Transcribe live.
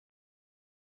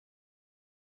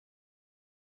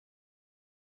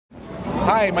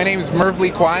Hi, my name is Merv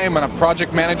Lee Kwai. I'm a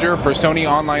project manager for Sony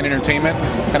Online Entertainment,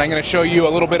 and I'm going to show you a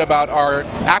little bit about our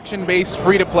action-based,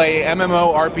 free-to-play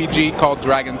MMORPG called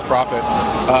Dragon's Prophet.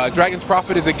 Dragon's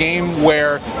Prophet is a game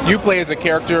where you play as a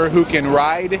character who can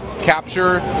ride,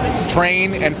 capture,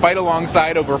 train, and fight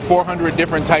alongside over 400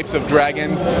 different types of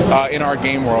dragons in our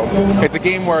game world. It's a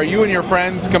game where you and your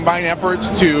friends combine efforts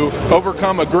to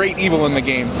overcome a great evil in the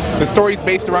game. The story is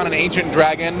based around an ancient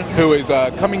dragon who is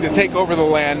coming to take over the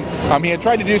land. He had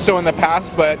tried to do so in the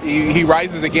past, but he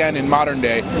rises again in modern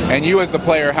day, and you as the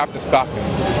player have to stop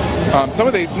him. Some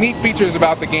of the neat features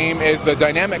about the game is the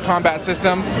dynamic combat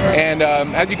system, and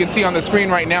as you can see on the screen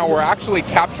right now, we're actually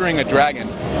capturing a dragon.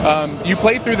 You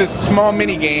play through this small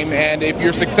mini game, and if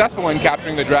you're successful in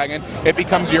capturing the dragon, it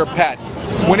becomes your pet.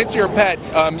 When it's your pet,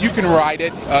 you can ride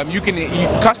it, you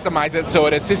customize it so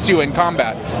it assists you in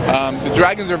combat. The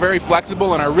dragons are very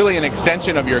flexible and are really an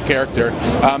extension of your character.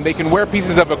 They can wear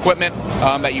pieces of equipment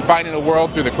that you find in the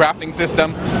world through the crafting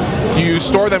system. You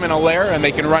store them in a lair and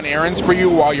they can run errands for you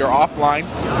while you're offline.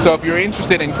 So if you're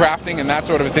interested in crafting and that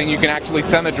sort of thing, you can actually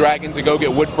send the dragon to go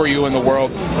get wood for you in the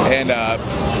world and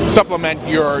supplement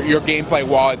your gameplay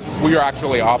while we are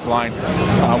actually offline.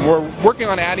 We're working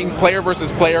on adding player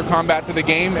versus player combat to the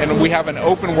game, and we have an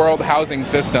open world housing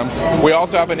system. We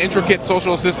also have an intricate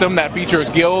social system that features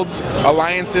guilds,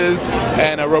 alliances,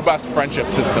 and a robust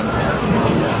friendship system.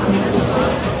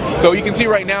 So you can see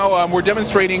right now we're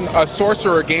demonstrating a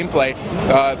sorcerer gameplay.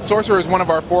 Sorcerer is one of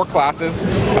our 4 classes.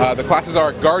 The classes are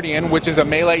a guardian, which is a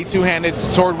melee two-handed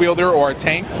sword wielder or a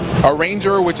tank, a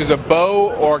ranger, which is a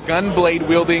bow or gun blade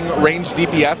wielding ranged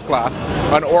DPS class,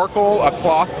 an oracle, a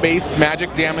cloth-based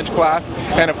magic damage class,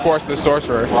 and of course the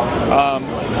sorcerer.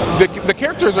 The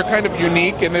characters are kind of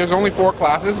unique, and there's only 4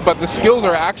 classes, but the skills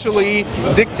are actually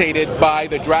dictated by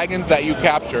the dragons that you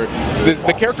capture.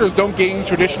 The characters don't gain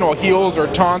traditional heals or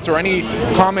taunts or any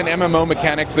common MMO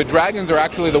mechanics. The dragons are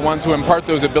actually the ones who impart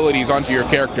those abilities onto your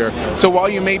character. So while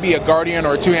you may be a guardian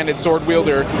or a two-handed sword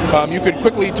wielder, you could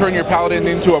quickly turn your paladin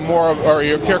into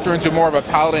your character into more of a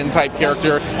paladin type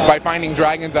character by finding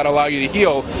dragons that allow you to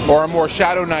heal, or a more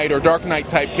shadow knight or dark knight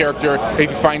type character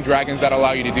if you find dragons that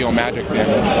allow you to deal magic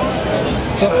damage.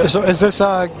 So is this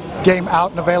game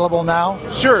out and available now?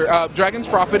 Sure. Dragon's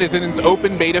Prophet is in its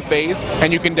open beta phase,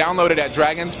 and you can download it at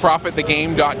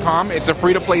dragonsprofitthegame.com. It's a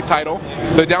free-to-play title.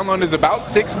 The download is about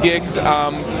 6 gigs,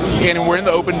 and we're in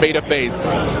the open beta phase.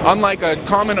 Unlike a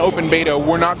common open beta,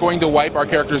 we're not going to wipe our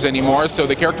characters anymore, so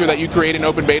the character that you create in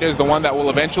open beta is the one that will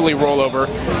eventually roll over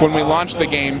when we launch the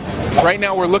game. Right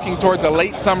now we're looking towards a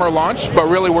late summer launch, but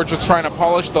really we're just trying to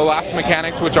polish the last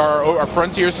mechanics, which are our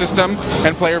frontier system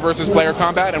and player versus player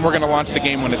combat, and we're going to launch the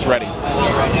game when it's ready.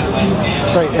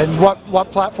 Great. And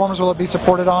what platforms will it be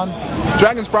supported on?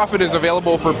 Dragon's Prophet is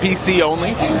available for PC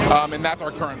only, and that's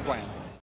our current plan.